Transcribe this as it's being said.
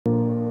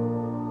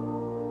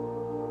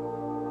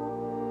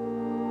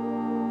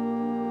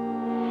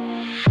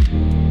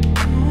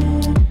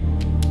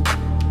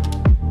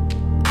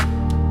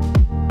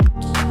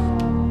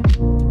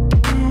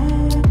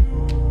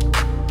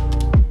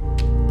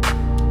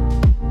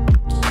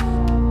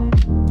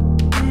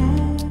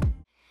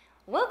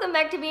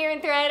Welcome back to Mirror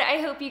and Thread.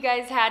 I hope you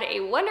guys had a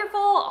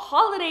wonderful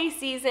holiday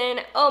season.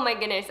 Oh my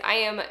goodness, I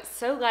am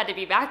so glad to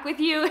be back with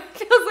you. It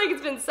feels like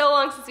it's been so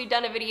long since we've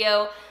done a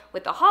video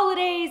with the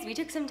holidays. We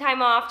took some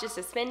time off just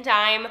to spend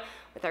time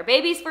with our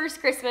baby's first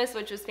Christmas,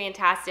 which was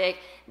fantastic.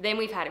 Then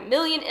we've had a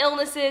million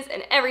illnesses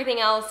and everything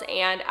else,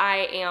 and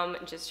I am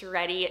just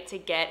ready to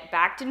get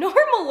back to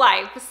normal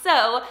life.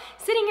 So,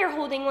 sitting here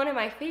holding one of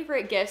my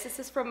favorite gifts. This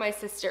is from my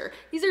sister.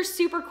 These are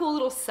super cool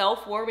little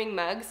self-warming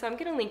mugs, so I'm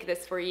gonna link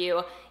this for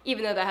you,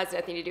 even though that has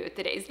nothing to do with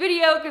today's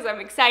video because I'm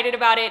excited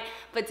about it.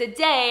 But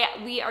today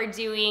we are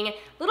doing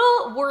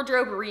little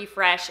wardrobe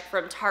refresh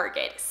from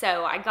Target.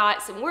 So I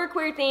got some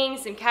workwear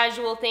things, some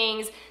casual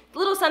things, a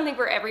little something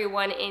for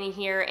everyone in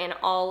here, and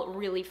all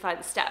really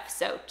fun stuff.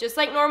 So just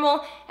like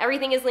normal,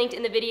 everything is linked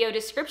in the video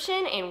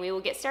description and we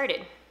will get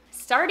started.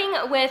 Starting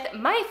with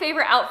my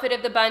favorite outfit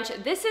of the bunch.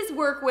 This is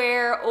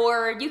workwear,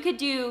 or you could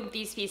do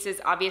these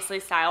pieces, obviously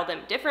style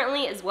them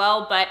differently as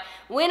well, but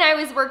when I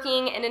was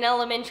working in an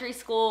elementary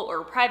school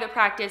or private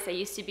practice, I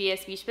used to be a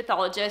speech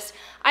pathologist,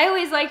 I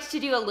always liked to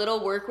do a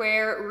little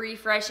workwear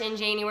refresh in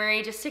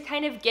January just to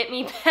kind of get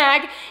me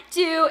back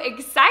to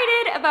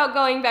excited about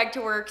going back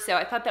to work, so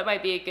I thought that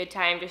might be a good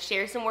time to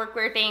share some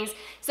workwear things.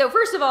 So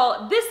first of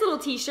all, this little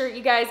t-shirt,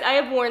 you guys, I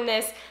have worn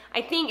this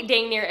I think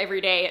dang near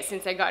every day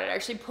since I got it. I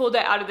actually pulled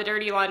it out of the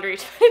dirty laundry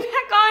to put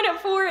it back on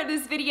for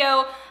this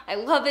video. I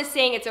love this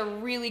thing. It's a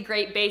really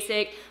great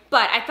basic,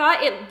 but I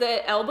thought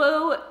the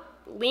elbow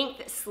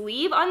length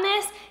sleeve on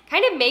this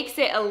kind of makes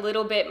it a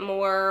little bit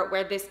more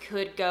where this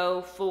could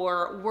go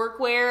for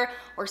workwear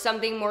or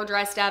something more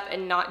dressed up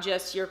and not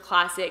just your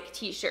classic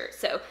t-shirt.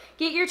 So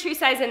get your true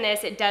size in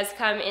this. It does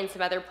come in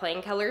some other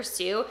plain colors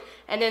too.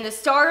 And then the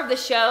star of the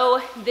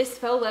show, this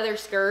faux leather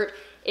skirt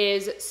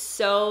is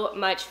so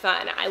much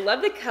fun. I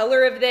love the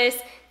color of this.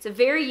 It's a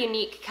very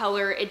unique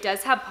color. It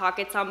does have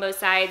pockets on both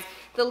sides.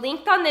 The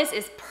length on this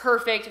is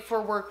perfect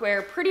for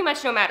workwear pretty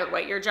much no matter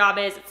what your job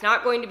is. It's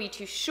not going to be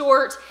too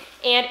short,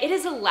 and it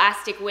is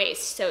elastic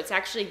waist, so it's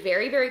actually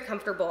very, very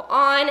comfortable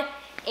on,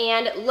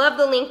 and love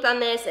the length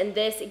on this, and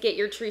this, get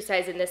your true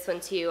size in this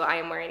one too. I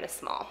am wearing the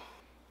small.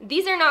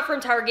 These are not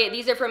from Target,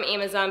 these are from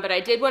Amazon, but I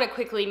did want to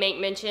quickly make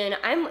mention,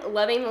 I'm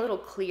loving the little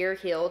clear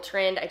heel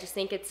trend. I just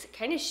think it's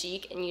kind of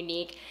chic and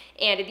unique,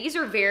 and these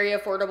are very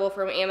affordable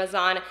from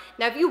Amazon.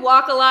 Now, if you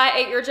walk a lot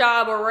at your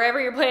job or wherever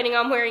you're planning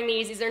on wearing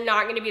these are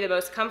not going to be the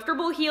most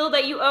comfortable heel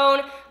that you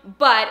own,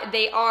 but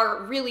they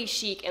are really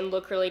chic and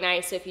look really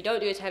nice, so if you don't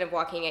do a ton of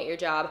walking at your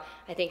job,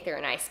 I think they're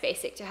a nice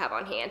basic to have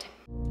on hand.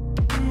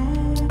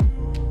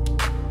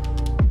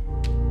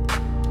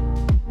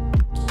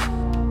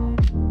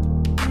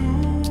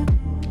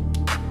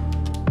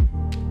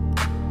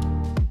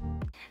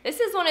 This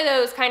is one of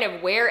those kind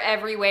of wear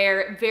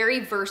everywhere,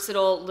 very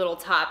versatile little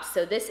tops.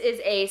 So this is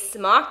a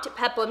smocked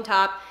peplum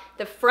top.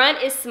 The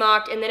front is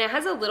smocked, and then it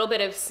has a little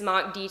bit of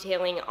smock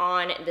detailing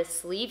on the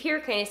sleeve here,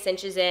 kind of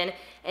cinches in,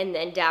 and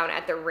then down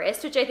at the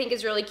wrist, which I think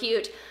is really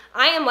cute.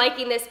 I am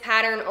liking this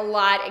pattern a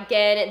lot.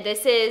 Again,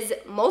 this is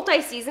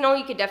multi-seasonal.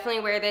 You could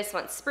definitely wear this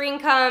once spring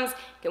comes.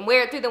 You can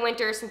wear it through the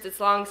winter since it's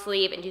long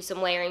sleeve and do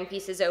some layering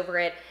pieces over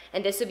it.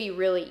 And this would be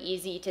really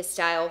easy to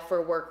style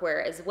for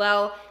workwear as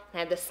well. I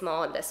have the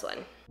small in this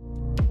one.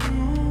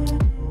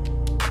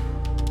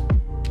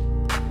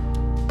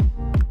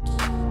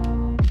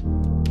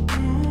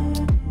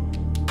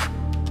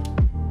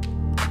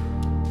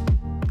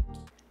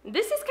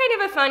 This is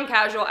kind of a fun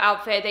casual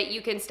outfit that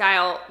you can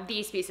style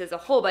these pieces a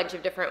whole bunch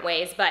of different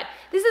ways, but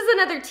this is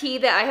another tee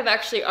that I have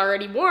actually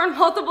already worn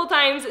multiple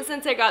times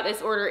since I got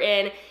this order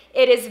in.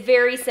 It is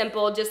very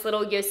simple, just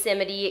little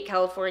Yosemite,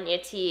 California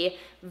tee.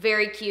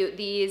 Very cute.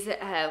 These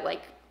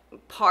like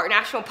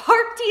national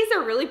park tees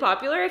are really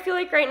popular, I feel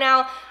like, right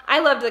now. I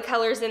loved the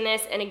colors in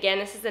this, and again,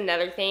 this is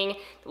another thing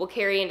that will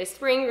carry into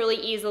spring really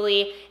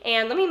easily.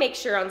 And let me make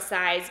sure on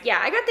size. Yeah,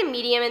 I got the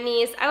medium in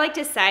these. I like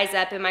to size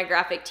up in my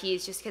graphic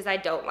tees just because I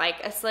don't like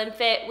a slim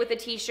fit with a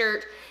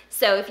t-shirt.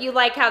 So if you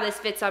like how this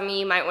fits on me,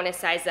 you might want to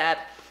size up.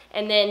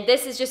 And then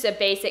this is just a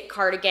basic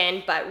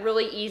cardigan, but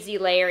really easy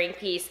layering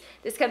piece.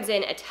 This comes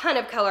in a ton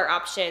of color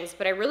options,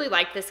 but I really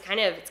like this it's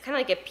kind of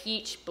like a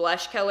peach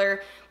blush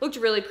color. Looked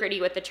really pretty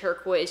with the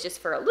turquoise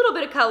just for a little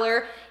bit of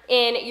color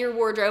in your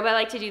wardrobe. I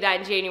like to do that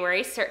in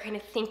January, start kind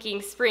of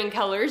thinking spring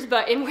colors,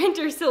 but in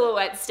winter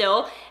silhouette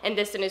still. And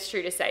this one is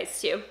true to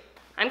size too.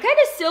 I'm kind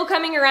of still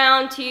coming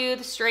around to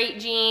the straight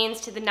jeans,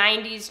 to the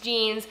 90s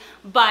jeans,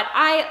 but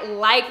I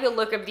like the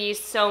look of these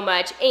so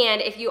much. And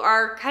if you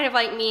are kind of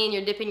like me and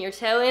you're dipping your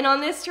toe in on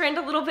this trend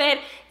a little bit,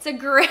 it's a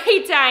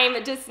great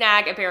time to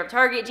snag a pair of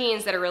Target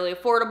jeans that are really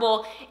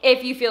affordable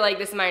if you feel like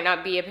this might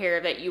not be a pair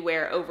that you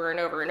wear over and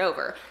over and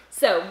over.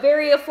 So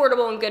very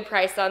affordable and good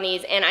price on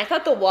these, and I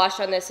thought the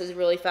wash on this was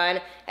really fun.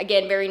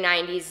 Again, very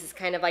 90s, it's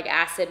kind of like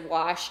acid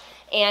wash.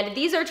 And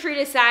these are true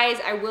to size.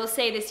 I will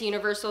say this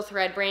Universal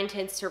Thread brand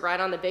tends to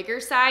run on the bigger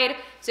side,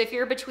 so if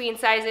you're between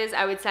sizes,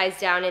 I would size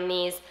down in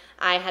these.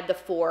 I had the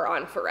 4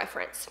 on for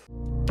reference.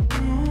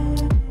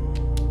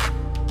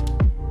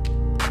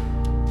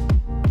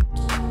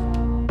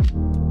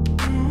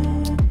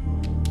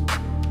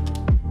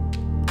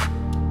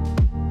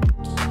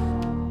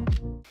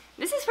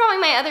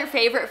 my other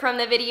favorite from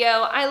the video.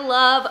 I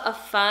love a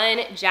fun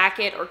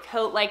jacket or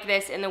coat like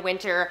this in the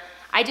winter.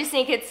 I just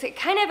think it's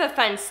kind of a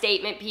fun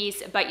statement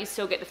piece, but you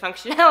still get the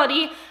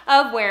functionality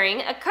of wearing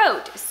a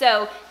coat.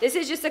 So this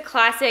is just a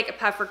classic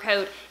puffer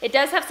coat. It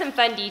does have some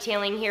fun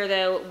detailing here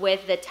though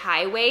with the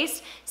tie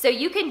waist. So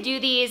you can do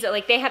these,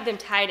 like they have them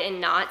tied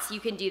in knots. You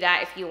can do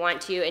that if you want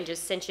to and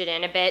just cinch it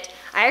in a bit.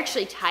 I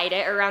actually tied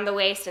it around the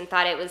waist and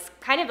thought it was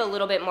kind of a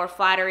little bit more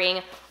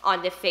flattering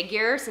on the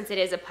figure since it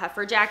is a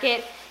puffer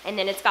jacket. And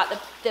then it's got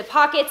the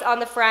pockets on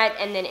the front,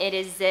 and then it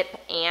is zip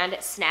and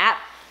snap.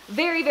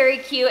 Very, very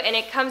cute, and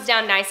it comes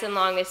down nice and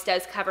long. This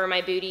does cover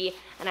my booty,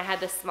 and I had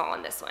the small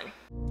in this one.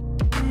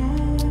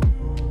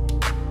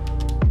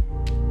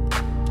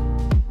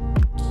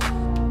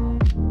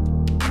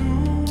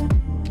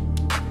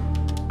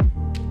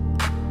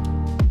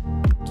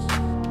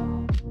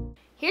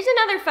 Here's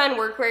another fun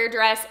workwear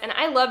dress, and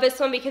I love this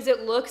one because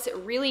it looks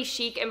really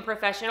chic and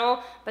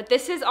professional, but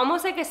this is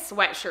almost like a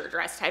sweatshirt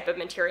dress type of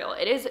material.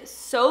 It is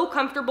so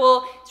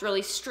comfortable, it's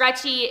really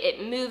stretchy,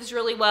 it moves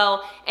really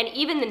well, and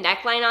even the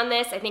neckline on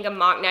this, I think a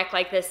mock neck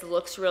like this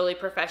looks really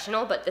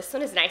professional, but this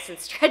one is nice and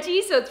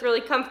stretchy, so it's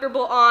really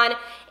comfortable on,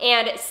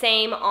 and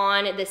same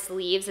on the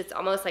sleeves. It's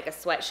almost like a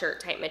sweatshirt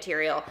type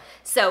material.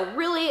 So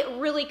really,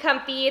 really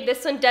comfy.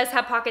 This one does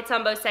have pockets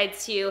on both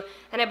sides too,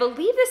 and I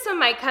believe this one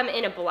might come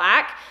in a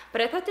black, but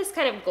I thought this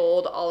kind of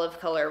gold olive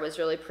color was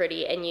really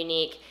pretty and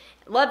unique.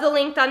 Love the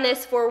length on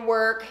this for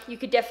work. You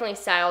could definitely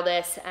style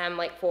this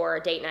like for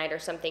a date night or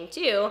something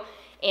too.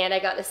 And I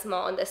got the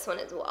small in this one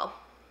as well.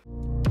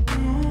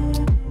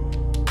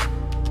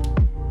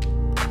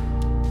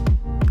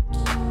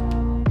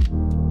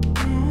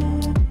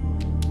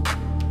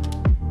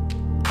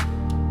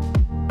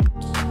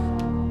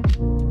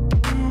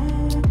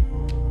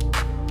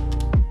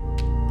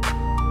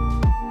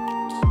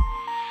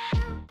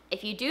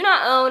 If you do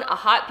not own a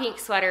hot pink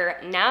sweater,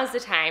 now's the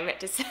time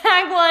to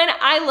snag one.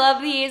 I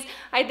love these.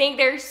 I think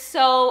they're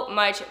so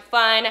much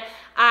fun.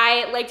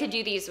 I like to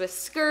do these with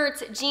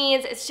skirts,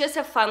 jeans. It's just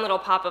a fun little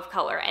pop of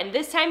color. And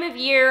this time of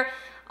year,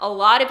 a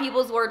lot of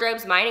people's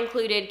wardrobes, mine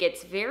included,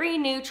 gets very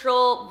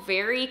neutral,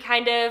 very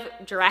kind of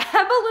drab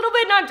a little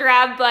bit, not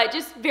drab, but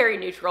just very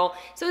neutral.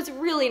 So it's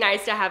really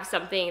nice to have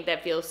something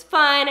that feels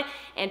fun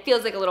and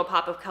feels like a little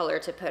pop of color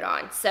to put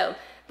on. So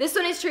this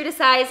one is true to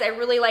size. I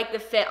really like the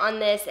fit on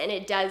this, and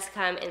it does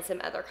come in some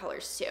other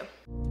colors too.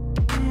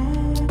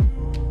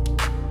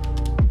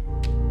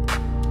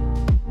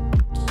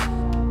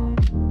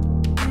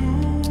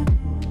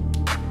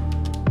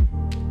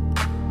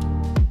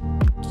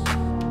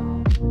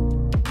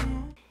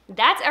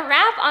 That's a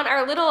wrap on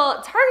our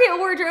little Target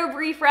wardrobe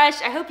refresh.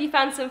 I hope you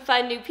found some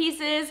fun new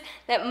pieces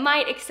that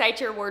might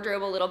excite your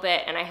wardrobe a little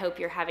bit, and I hope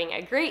you're having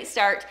a great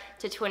start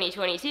to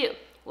 2022.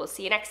 We'll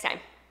see you next time.